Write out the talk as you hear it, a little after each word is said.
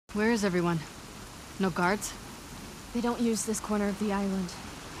Where is everyone? No guards? They don't use this corner of the island.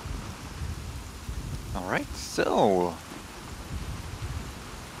 Alright, so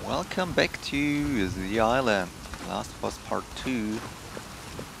welcome back to the island. Last of Us Part 2.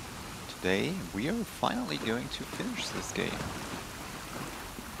 Today we are finally going to finish this game.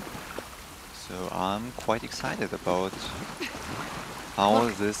 So I'm quite excited about how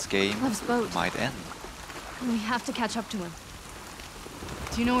this game Lev's boat. might end. We have to catch up to him.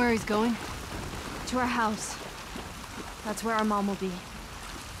 Do you know where he's going? To our house. That's where our mom will be.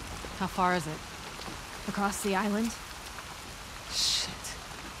 How far is it? Across the island. Shit.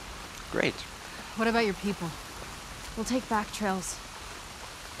 Great. What about your people? We'll take back trails.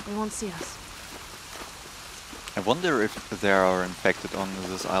 They won't see us. I wonder if they are infected on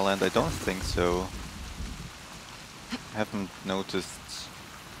this island. I don't think so. I haven't noticed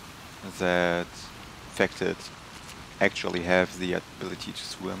that infected actually have the ability to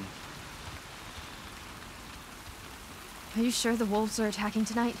swim. Are you sure the wolves are attacking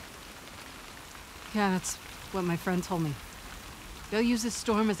tonight? Yeah, that's what my friend told me. They'll use this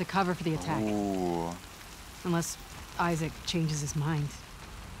storm as a cover for the attack. Ooh. Unless Isaac changes his mind.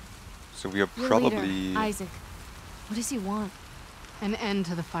 So we are Your probably... leader, Isaac. What does he want? An end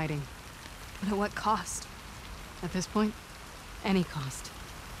to the fighting. But at what cost? At this point, any cost.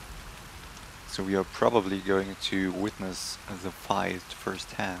 So we are probably going to witness the fight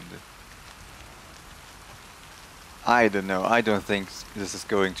firsthand. I don't know. I don't think this is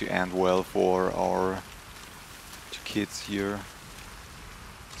going to end well for our two kids here.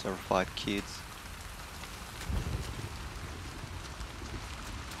 Terrified kids.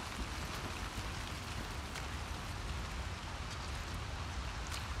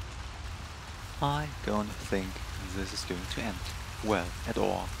 I don't think this is going to end well at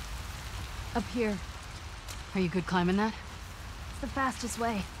all. Up here. Are you good climbing that? It's the fastest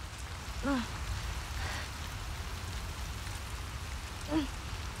way. Ugh.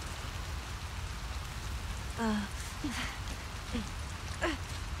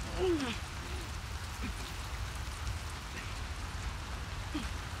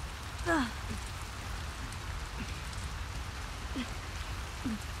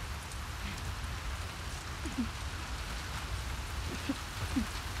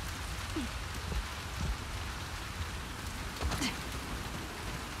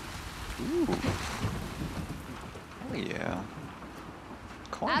 Ooh. Oh yeah.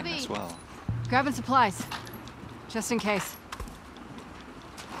 Coin Abby! as well. Grabbing supplies. Just in case.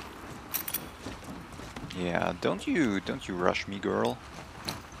 Yeah, don't you rush me, girl.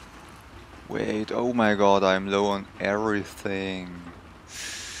 Wait, oh my god, I'm low on everything.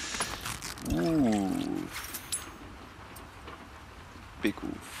 Ooh. Big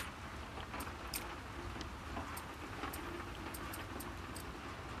oof.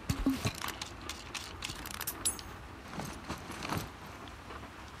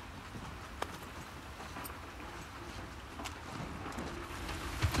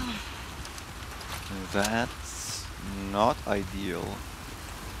 That's not ideal.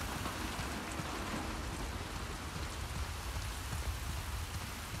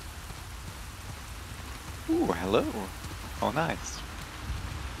 Ooh, hello. Oh, nice.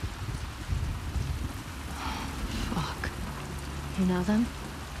 Fuck. You know them?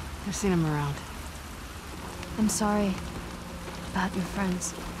 I've seen him around. I'm sorry about your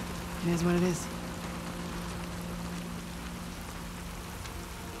friends. It is what it is.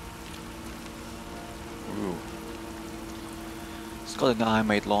 Ooh. Scott and I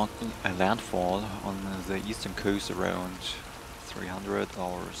made a landfall on the eastern coast around 300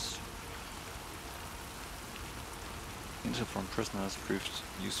 hours. Intel from prisoners proved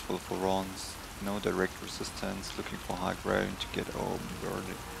useful for runs. No direct resistance. Looking for high ground to get over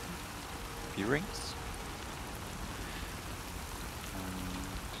the bearings.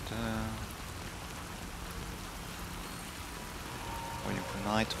 Waiting for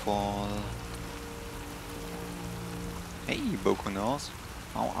nightfall. Hey, Bokonos,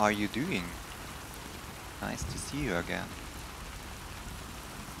 how are you doing? Nice to see you again.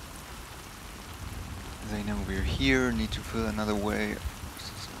 They know we're here, need to fill another way.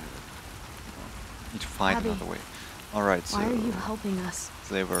 Need to find Abby, another way. Alright, so why are you helping us?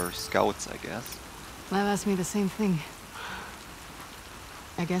 they were scouts, I guess. Lev asked me the same thing.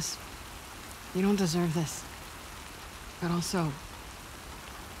 I guess you don't deserve this. But also,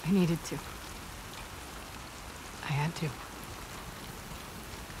 I needed to. I had to.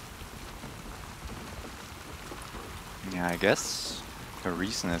 Yeah, I guess her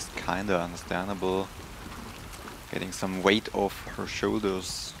reason is kinda understandable. Getting some weight off her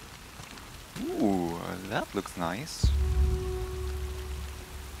shoulders. Ooh, that looks nice.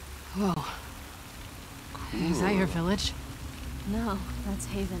 Whoa. Is that your village? No, that's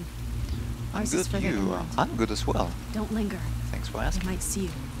Haven. I'm Ours is good, further you. inland. I'm good as well. Don't linger. Thanks for They asking. might see you.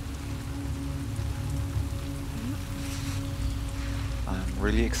 I'm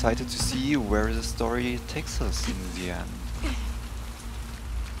really excited to see where the story takes us in the end.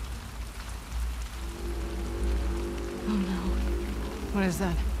 Oh no. What is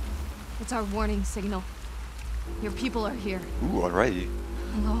that? It's our warning signal. Your people are here. Ooh, already.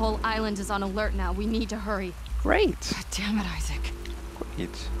 The whole island is on alert now. We need to hurry. Great. God damn it, Isaac.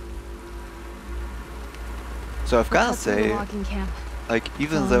 Great. So I've We'll gotta cut through the say, logging camp. like,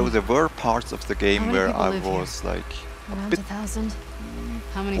 even though there were parts of the How game many where people I live here? was like a Around bit 1,000.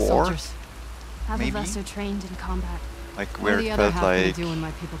 How many Four? soldiers? Half Maybe. of us are trained in combat. like What where are the it other felt half gonna like do when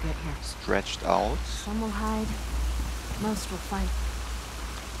my people get here? stretched out. Some will hide. Most will fight.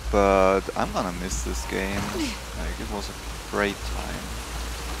 But I'm gonna miss this game. Like, it was a great time.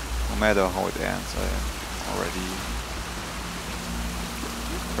 No matter how it ends, I am already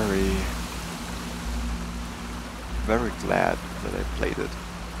very glad that I played it.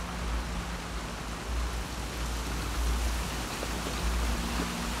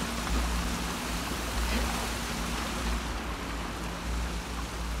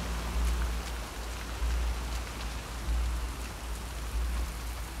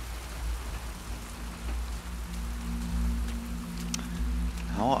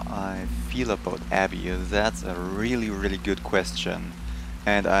 How I feel about Abby, that's a really good question.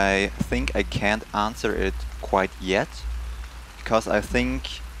 And I think I can't answer it quite yet, because I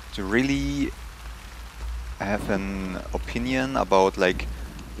think to really have an opinion about like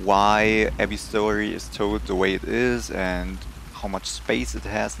why Abby's story is told the way it is and how much space it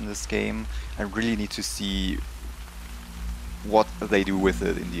has in this game, I really need to see what they do with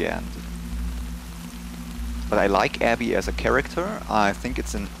it in the end. But I like Abby as a character. I think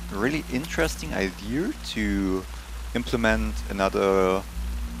it's a really interesting idea to implement another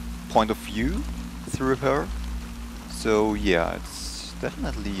point of view through her. So yeah, it's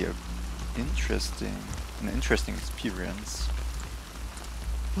definitely an interesting experience.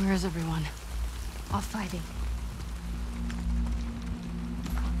 Where is everyone? All fighting.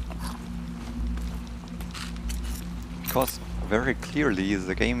 Because very clearly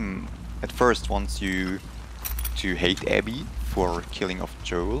the game at first wants you to hate Abby for killing off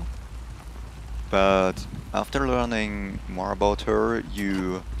Joel, but after learning more about her,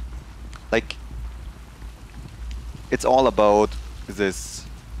 you like it's all about this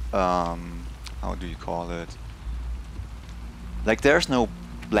how do you call it, like there's no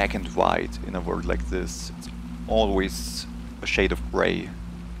black and white in a world like this. It's always a shade of gray.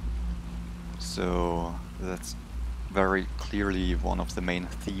 So that's very clearly one of the main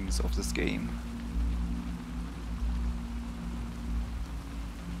themes of this game.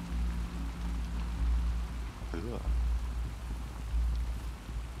 Ugh.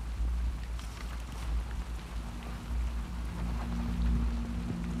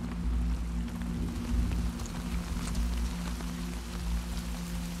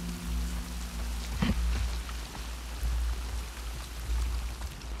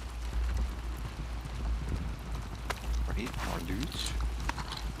 Great, more loot.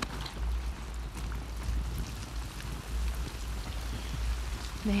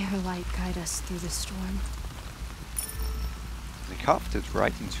 May her light guide us through the storm. They carved it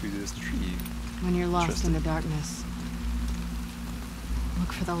right into this tree. When you're lost in the Interesting. darkness,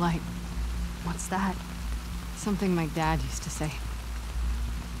 look for the light. What's that? Something my dad used to say.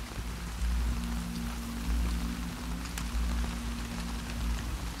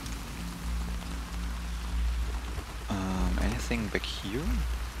 Anything back here?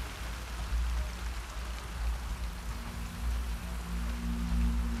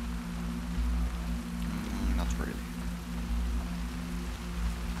 Not really.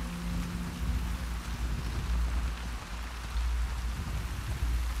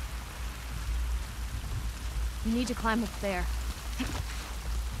 We need to climb up there.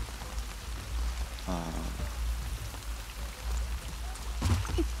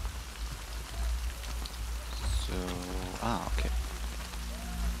 So, okay.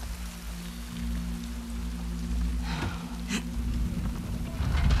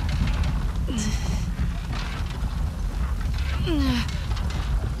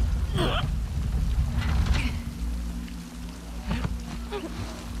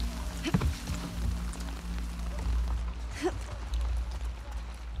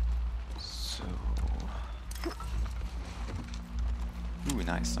 So, ooh,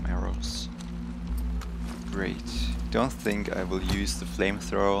 nice, some arrows. Great. Don't think I will use the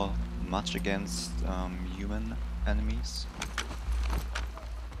flamethrower much against human enemies.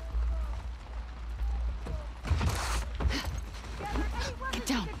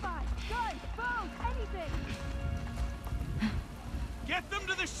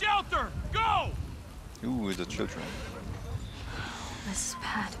 the shelter! Go! Ooh, the children. This is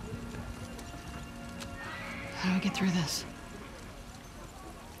bad. How do I get through this?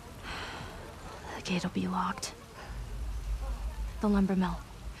 The gate'll be locked. The lumber mill.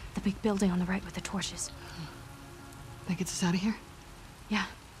 The big building on the right with the torches. That gets us out of here? Yeah,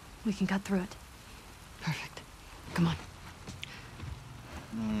 we can cut through it. Perfect. Come on.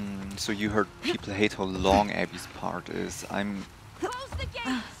 So you heard people hate how long Abby's part is. Close the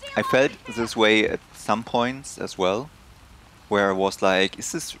gate! I felt this way at some points as well, where I was like,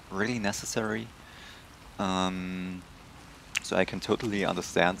 is this really necessary? So I can totally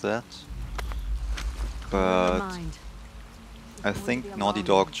understand that. But I think Naughty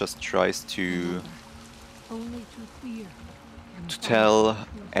Dog just tries to tell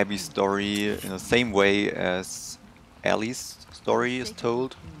Abby's story in the same way as Ellie's story is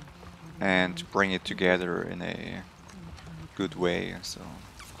told, and bring it together in a good way. So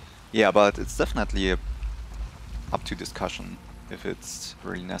yeah, but it's definitely up to discussion if it's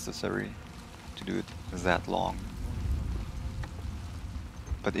really necessary to do it that long.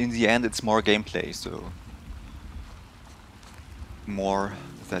 But in the end, it's more gameplay, so more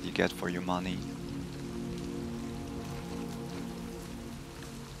that you get for your money.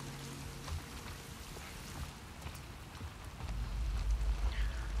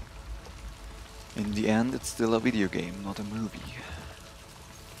 In the end, it's still a video game, not a movie.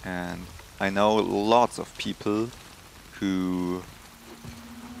 And I know lots of people who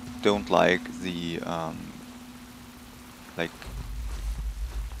don't like the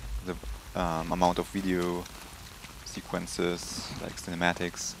amount of video sequences, like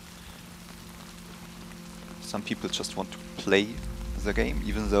cinematics. Some people just want to play the game,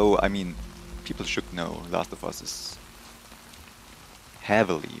 even though, I mean, people should know Last of Us is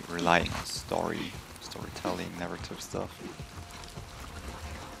heavily relying on storytelling, narrative stuff.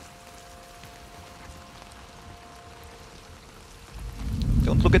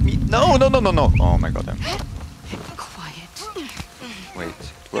 Don't look at me! No, no, no, no, no! Oh my god, Quiet. Wait,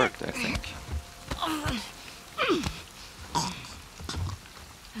 it worked, I think.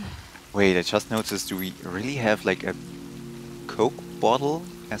 Wait, I just noticed, do we really have like a Coke bottle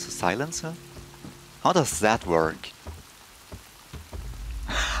as a silencer? How does that work?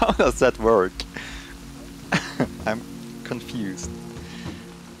 How does that work? I'm confused.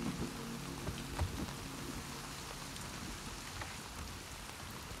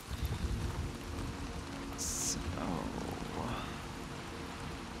 So...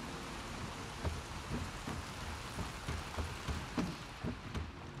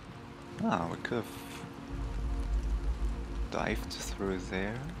 Ah, we could have dived through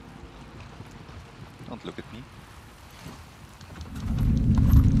there. Don't look at me.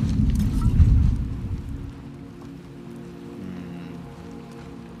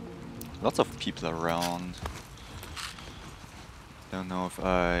 Lots of people around. Don't know if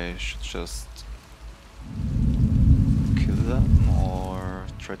I should just kill them or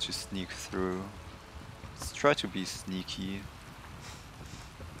try to sneak through. Let's try to be sneaky.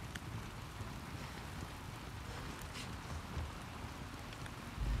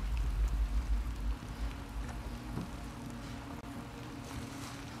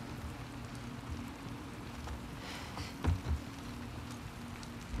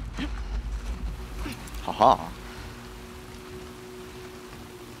 Haha.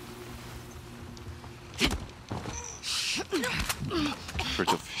 Get rid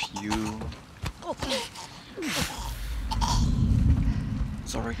of you.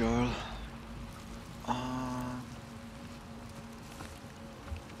 Sorry, girl.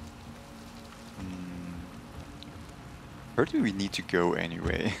 Where do we need to go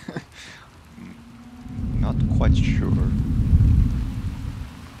anyway? Not quite sure.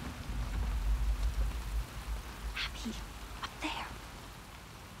 Abby, up there.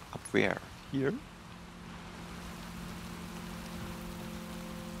 Up where? Here?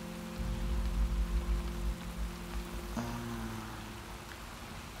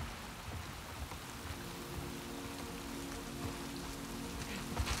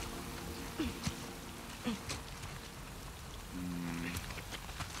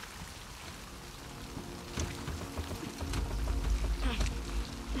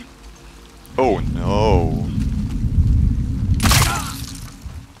 Oh no!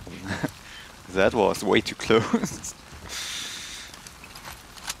 That was way too close.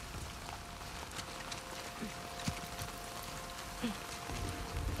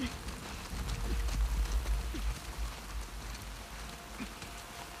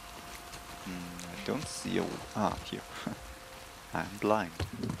 I don't see a... Ah, here. I'm blind.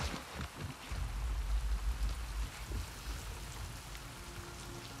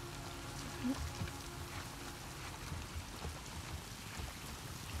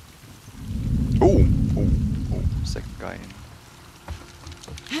 Oh, second guy in.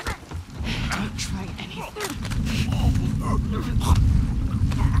 Don't try anything.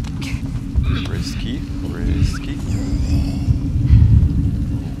 Risky, risky.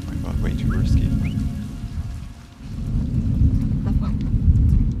 Oh my god, way too risky.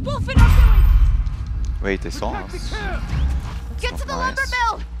 Wolf in our village! Wait, they saw us. Get to the lumber nice.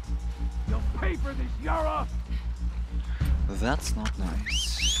 mill! You'll pay for this, Yara! That's not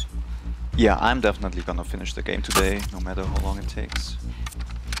nice. Yeah, I'm definitely gonna finish the game today, no matter how long it takes.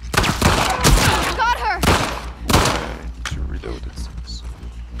 Got her! Ooh, I need to reload it. Seems.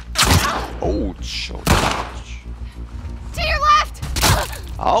 Oh, shot. To your left!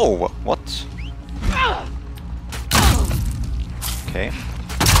 Ow! What? Okay.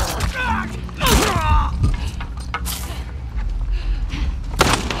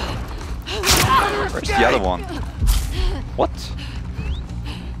 Where's the other one? What?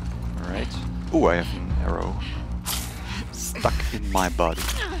 Alright. Ooh, I have an arrow stuck in my body.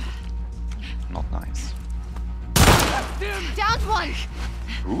 Not nice. Downed one!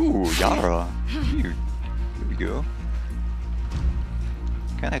 Ooh, Yara. Here we go.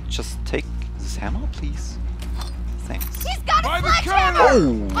 Can I just take this hammer, please? Thanks. He's got a By the sledgehammer!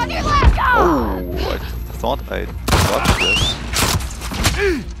 Oh! On your left! Oh! I thought I dodged this.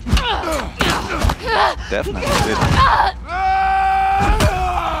 Definitely didn't.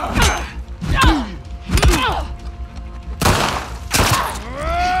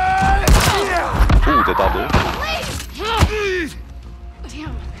 Ooh, the double.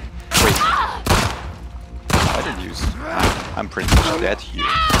 Damn. Wait. I didn't use. I'm pretty much dead here.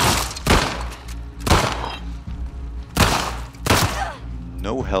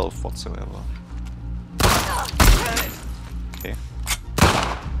 No health whatsoever. Okay.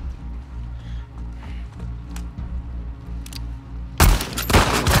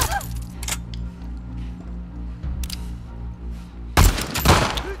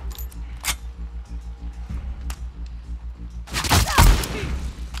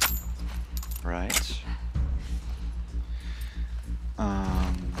 Right.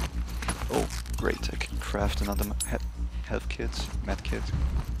 Oh, great! I can craft another health kit, med kit.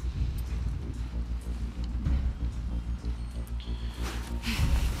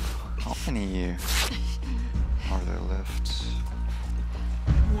 How many are there left?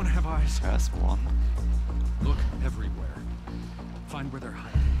 You want to have eyes? There's one. Look everywhere. Find where they're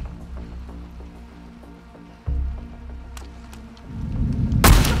hiding.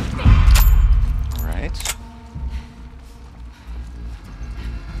 Right.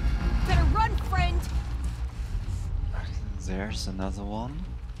 Better run, friend! There's another one.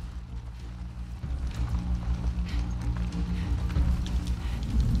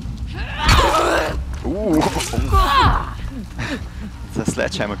 Ooh! The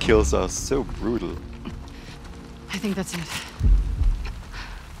sledgehammer kills are so brutal. I think that's it.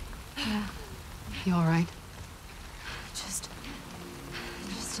 Yeah, You alright? just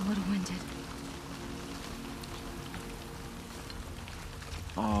a little winded.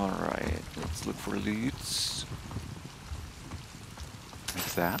 Alright, let's look for loot.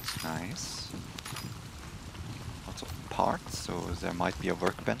 Like that, nice. Lots of parts, so there might be a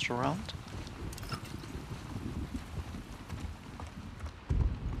workbench around.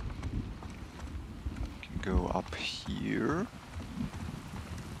 Can go up here.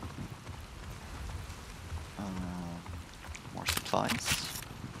 More supplies.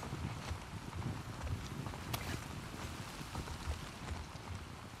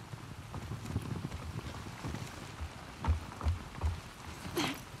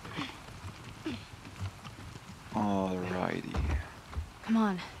 Alrighty. Come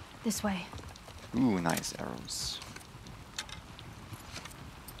on, this way. Ooh, nice arrows.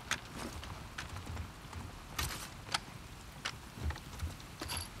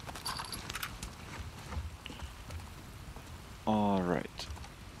 Alright.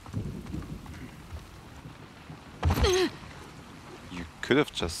 You could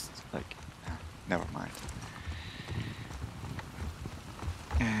have just, like, never mind.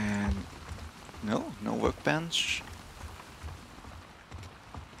 And no workbench.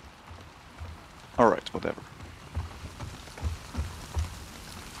 Alright, whatever.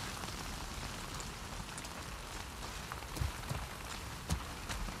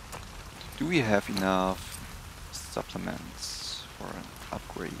 Do we have enough supplements for an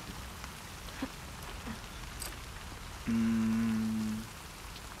upgrade?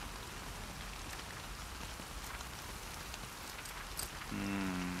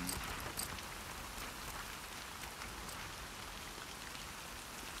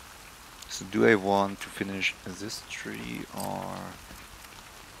 So do I want to finish this tree or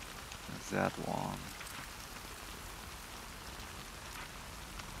that one?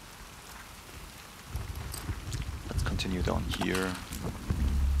 continue down here.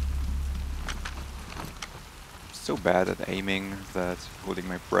 So bad at aiming that holding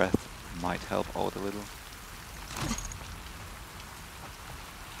my breath might help out a little.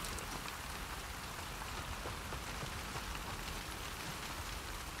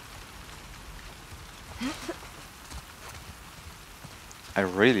 I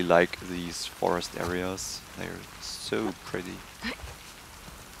really like these forest areas. They're so pretty.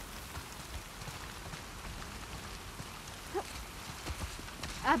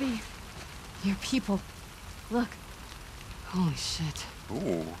 Abby, your people. Look, Holy shit.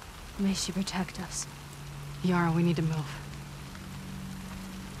 Ooh. may she protect us. Yara, we need to move.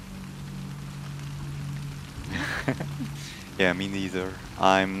 Yeah, me neither.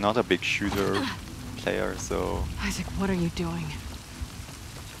 I'm not a big shooter player, so Isaac, what are you doing?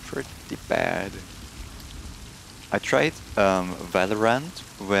 pretty bad. I tried Valorant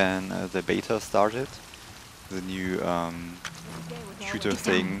when the beta started, the new shooter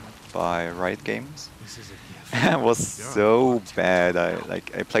thing by Riot Games. This is a gift. It was so bad. I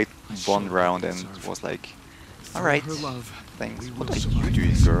played one round and was like, all right, For her love, thanks. we What will are you survive doing,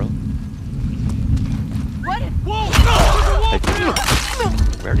 this. girl? What? Like,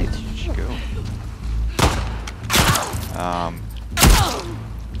 where did she go?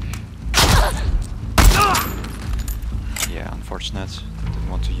 Yeah, unfortunate. Didn't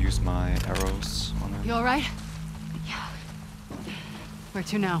want to use my arrows on her. You alright? Yeah, Where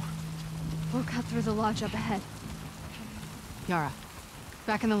to now? we'll cut through the lodge up ahead. Yara,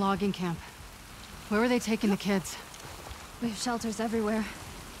 back in the logging camp. Where were they taking the kids? We have shelters everywhere.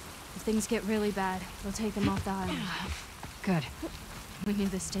 If things get really bad, we'll take them off the island. Good. We knew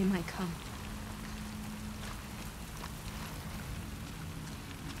this day might come.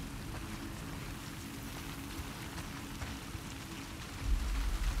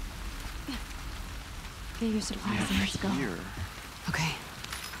 Get your supplies and let's go. Here. Okay.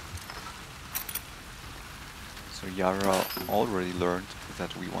 So Yara already learned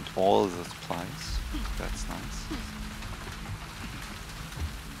that we want all the supplies. That's nice.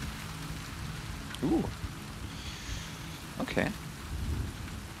 Ooh. Okay.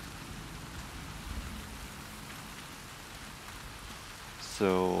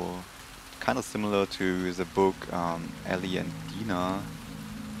 So, kind of similar to the book Ellie and Dina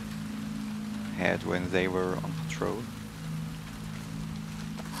had when they were on patrol.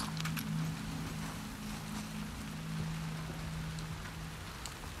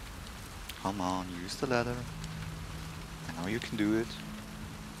 Come on, use the ladder. I know you can do it.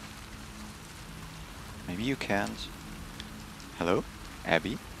 Maybe you can't. Hello?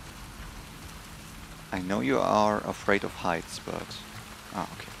 Abby? I know you are afraid of heights, but... Ah,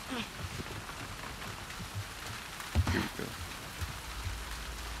 okay. Here we go.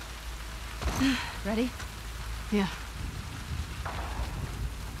 Ready? Yeah.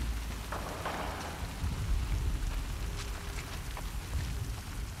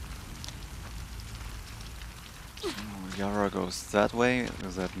 Oh, Yara goes that way.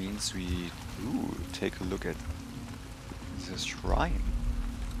 That means we take a look at the shrine.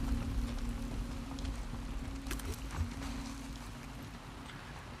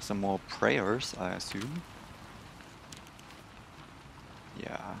 Some more prayers, I assume.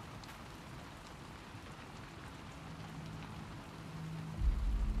 Yeah.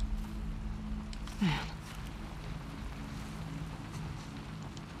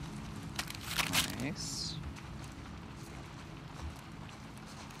 Nice.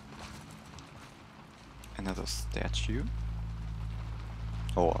 Another statue.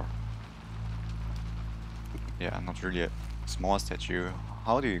 Or... yeah, not really a small statue.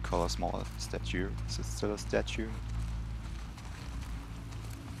 How do you call a small statue? Is it still a statue?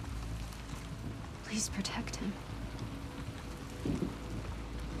 Please protect him.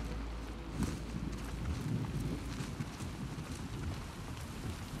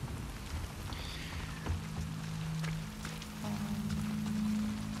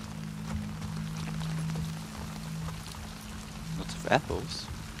 Lots of apples.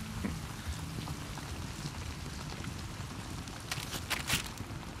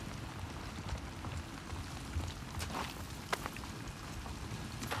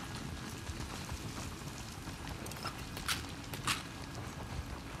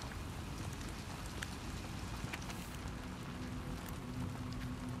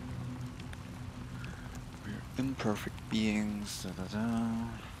 We're imperfect beings. Da, da, da.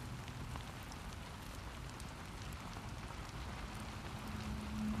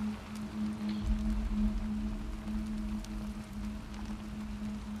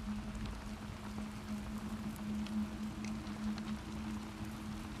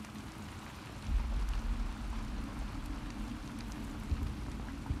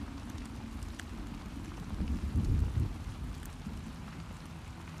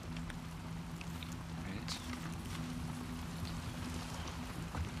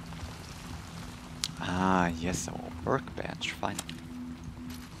 Yes, our workbench, fine.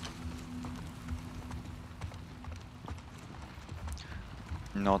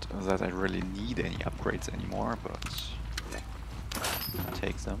 Not that I really need any upgrades anymore, but I'll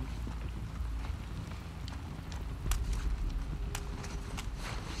take them.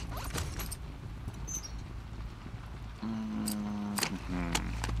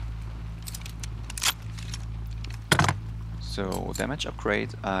 So, damage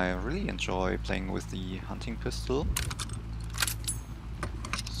upgrade, I really enjoy playing with the hunting pistol.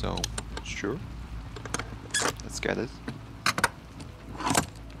 So, sure. Let's get it.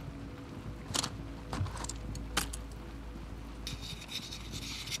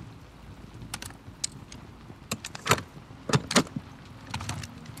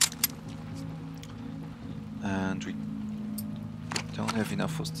 And we don't have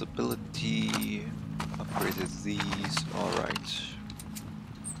enough for stability. Upgraded these, alright.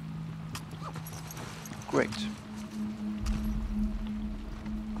 Great.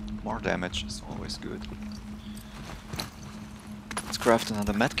 More damage is always good. Let's craft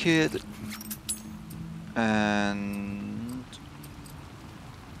another medkit. And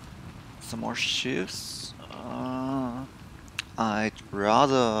some more shifts. I'd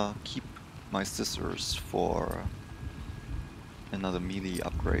rather keep my scissors for another melee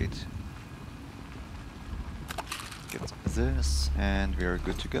upgrade. Get this, and we are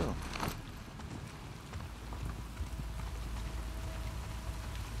good to go.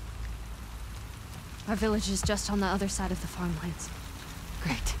 Our village is just on the other side of the farmlands.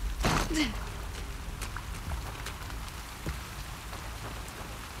 Great.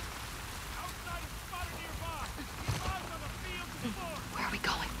 Where are we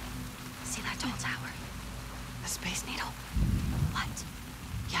going? See that tall tower? The Space Needle. What?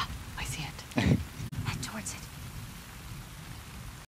 Yeah, I see it.